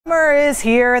is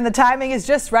here and the timing is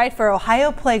just right for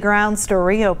Ohio playgrounds to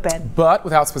reopen. But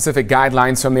without specific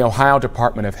guidelines from the Ohio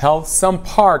Department of Health, some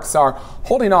parks are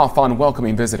holding off on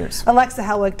welcoming visitors. Alexa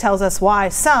Howard tells us why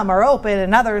some are open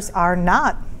and others are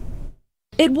not.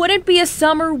 It wouldn't be a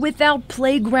summer without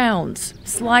playgrounds,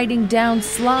 sliding down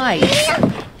slides,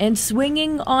 and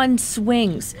swinging on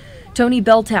swings. Tony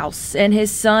Bulthuis and his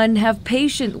son have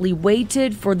patiently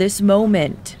waited for this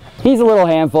moment. He's a little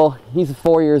handful. He's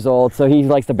 4 years old, so he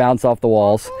likes to bounce off the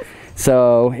walls.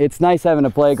 So it's nice having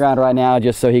a playground right now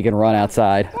just so he can run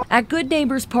outside. At Good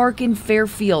Neighbors Park in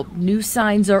Fairfield, new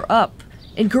signs are up,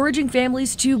 encouraging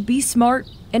families to be smart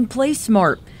and play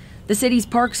smart. The city's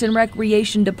Parks and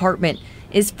Recreation Department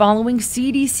is following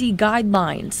CDC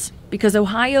guidelines because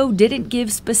Ohio didn't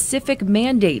give specific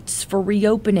mandates for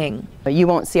reopening. You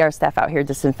won't see our staff out here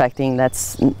disinfecting.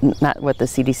 That's not what the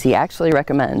CDC actually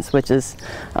recommends, which is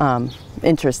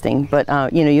interesting.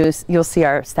 But you'll see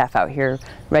our staff out here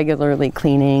regularly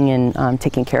cleaning and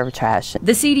taking care of trash.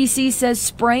 The CDC says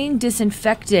spraying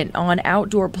disinfectant on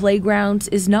outdoor playgrounds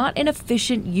is not an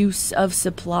efficient use of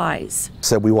supplies.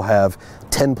 So we will have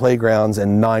 10 playgrounds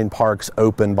and 9 parks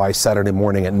open by Saturday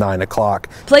morning at 9 o'clock.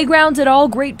 Playgrounds at all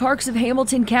great parks of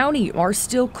Hamilton County are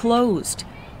still closed.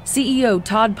 CEO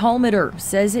Todd Palmeter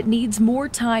says it needs more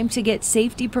time to get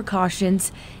safety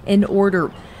precautions in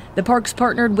order. The parks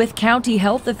partnered with county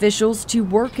health officials to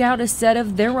work out a set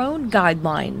of their own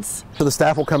guidelines. So the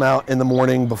staff will come out in the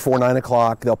morning before 9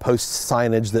 o'clock. They'll post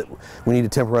signage that we need to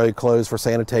temporarily close for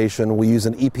sanitation. We use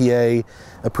an EPA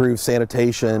approved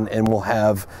sanitation, and we'll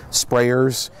have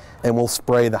sprayers and we'll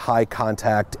spray the high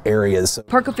contact areas.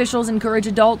 Park officials encourage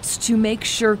adults to make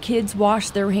sure kids wash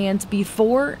their hands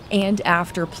before and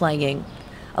after playing.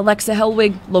 Alexa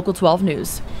Hellwig, Local 12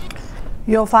 News.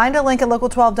 You'll find a link at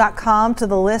local12.com to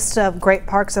the list of great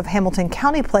parks of Hamilton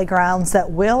County playgrounds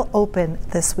that will open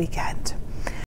this weekend.